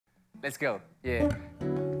Let's go. Yeah.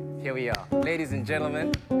 Here we are. Ladies and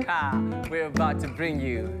gentlemen, we're about to bring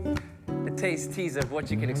you a taste teaser of what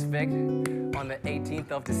you can expect on the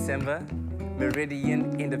 18th of December.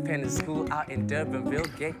 Meridian Independent School out in Durbanville.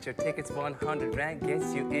 Get your tickets for 100 Rand.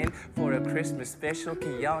 Gets you in for a Christmas special.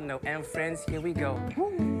 Keanu and friends, here we go.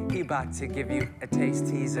 He about to give you a taste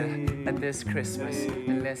teaser at this Christmas.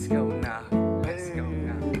 And let's go now. Let's go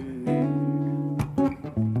now.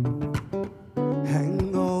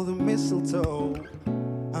 Hang all the mistletoe.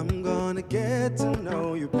 I'm gonna get to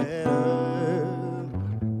know you better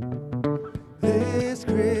this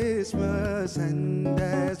Christmas. And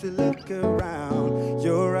as we look around,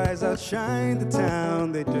 your eyes outshine the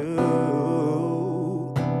town, they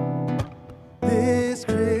do. This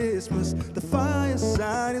Christmas, the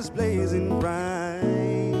fireside is blazing bright,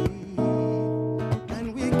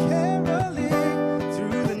 and we're caroling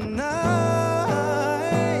through the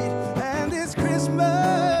night. And this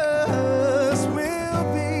Christmas will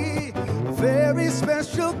be a very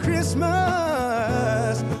special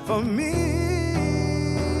Christmas for me.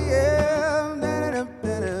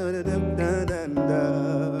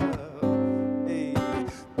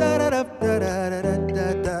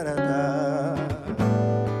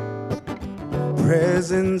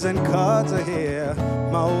 Presents and cards are here.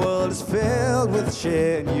 My world is filled with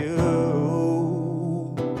sharing you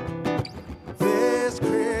this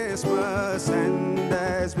Christmas. And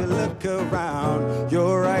as we look around,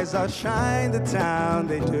 your eyes outshine the town,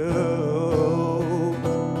 they do.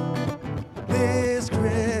 This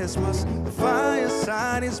Christmas, the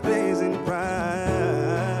fireside is blazing bright,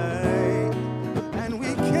 and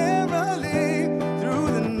we caroling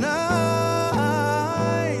through the night.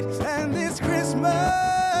 And this Christmas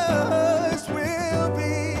will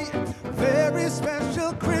be a very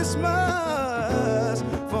special Christmas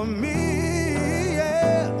for me,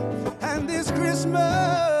 yeah. And this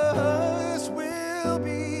Christmas will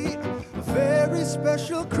be a very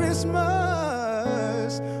special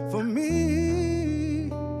Christmas for me.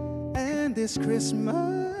 And this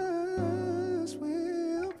Christmas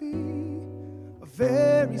will be a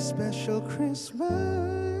very special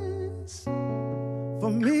Christmas for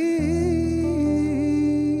me.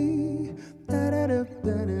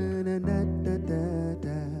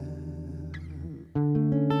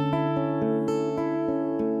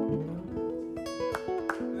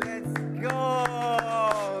 Let's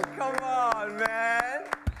go! Come on, man!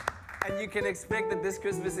 And you can expect that this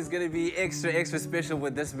Christmas is going to be extra special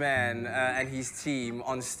with this man and his team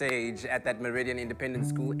on stage at that Meridian Independent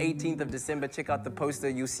School. 18th of December, check out the poster.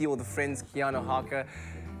 You'll see all the friends, Keanu, Harker.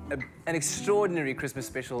 An extraordinary Christmas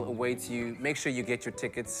special awaits you. Make sure you get your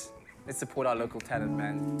tickets. Let's support our local talent,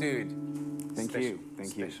 man. Dude. Thank you.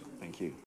 Thank you.